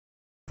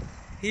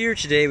Here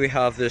today we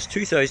have this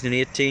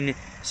 2018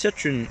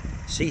 Citroen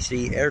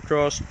CC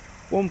Aircross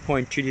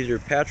 1.2 litre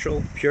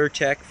petrol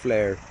PureTech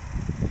Flare.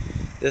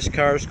 This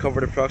car has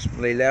covered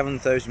approximately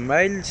 11,000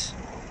 miles,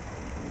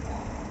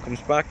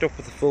 comes backed up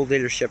with a full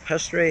dealership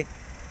history.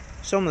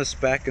 Some of the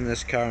spec in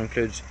this car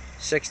includes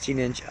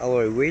 16-inch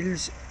alloy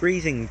wheels,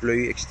 breathing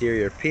blue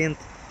exterior paint,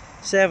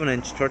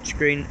 7-inch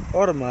touchscreen,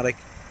 automatic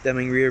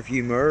dimming rear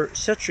view mirror,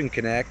 Citroen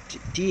Connect,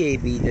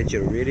 DAB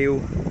digital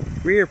radio,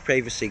 rear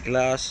privacy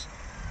glass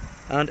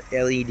and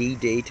LED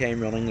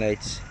daytime running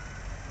lights.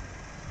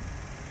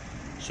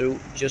 So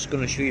just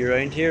going to show you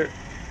around here.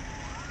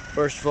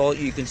 First of all,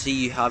 you can see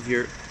you have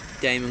your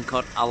diamond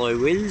cut alloy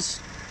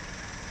wheels,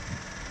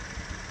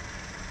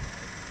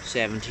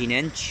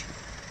 17-inch,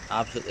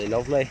 absolutely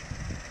lovely.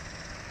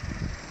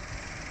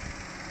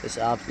 This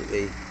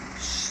absolutely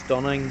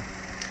stunning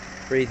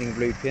breathing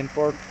blue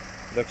paintwork,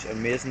 looks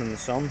amazing in the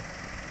sun.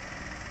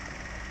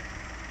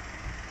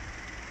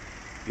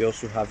 You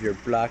also have your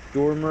black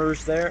door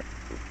mirrors there,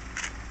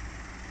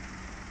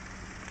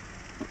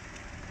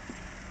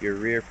 your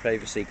rear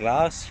privacy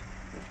glass,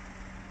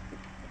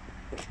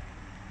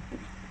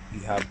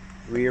 you have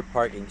rear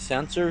parking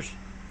sensors,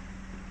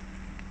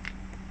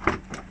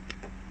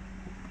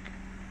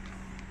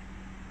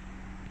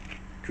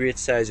 great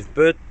size of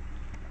boot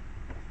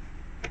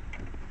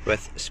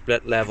with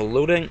split level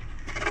loading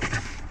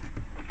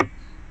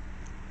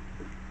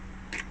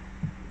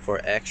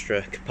for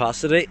extra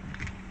capacity.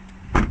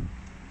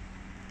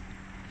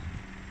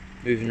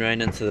 Moving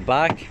around into the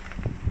back,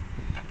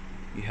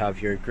 you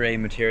have your grey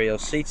material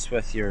seats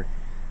with your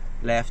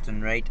left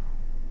and right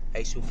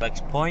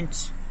ISOFIX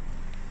points.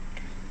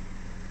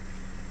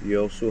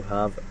 You also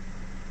have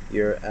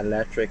your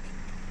electric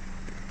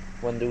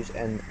windows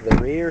in the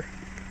rear.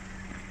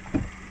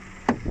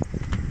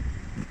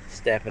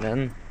 Stepping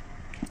in,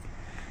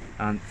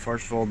 and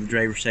first of all, the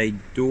driver's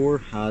side door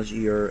has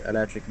your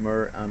electric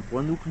mirror and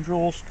window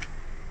controls.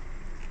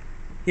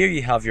 Here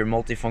you have your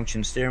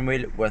multifunction steering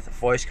wheel with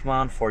voice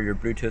command for your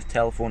Bluetooth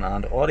telephone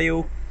and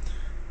audio.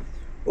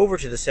 Over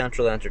to the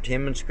central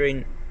entertainment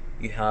screen,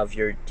 you have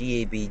your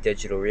DAB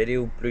digital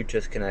radio,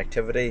 Bluetooth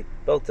connectivity,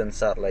 built-in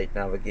satellite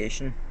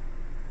navigation.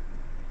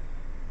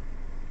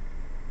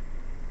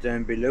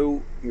 Down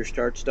below your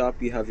start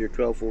stop, you have your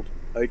 12-volt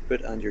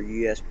output and your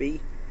USB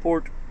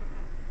port.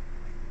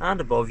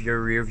 And above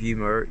your rear view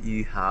mirror,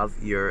 you have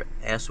your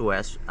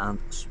SOS and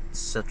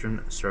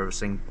Citroen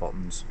servicing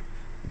buttons.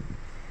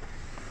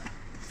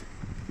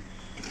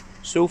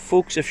 So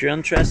folks, if you're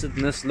interested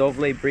in this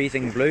lovely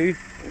breathing blue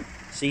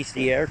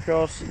CC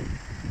Aircross,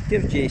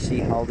 give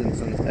JC Haldon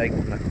Sons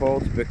Eglinton a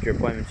call to book your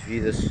appointment to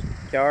view this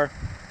car.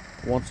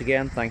 Once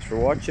again, thanks for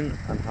watching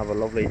and have a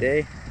lovely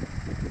day.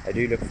 I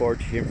do look forward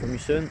to hearing from you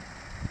soon.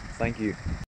 Thank you.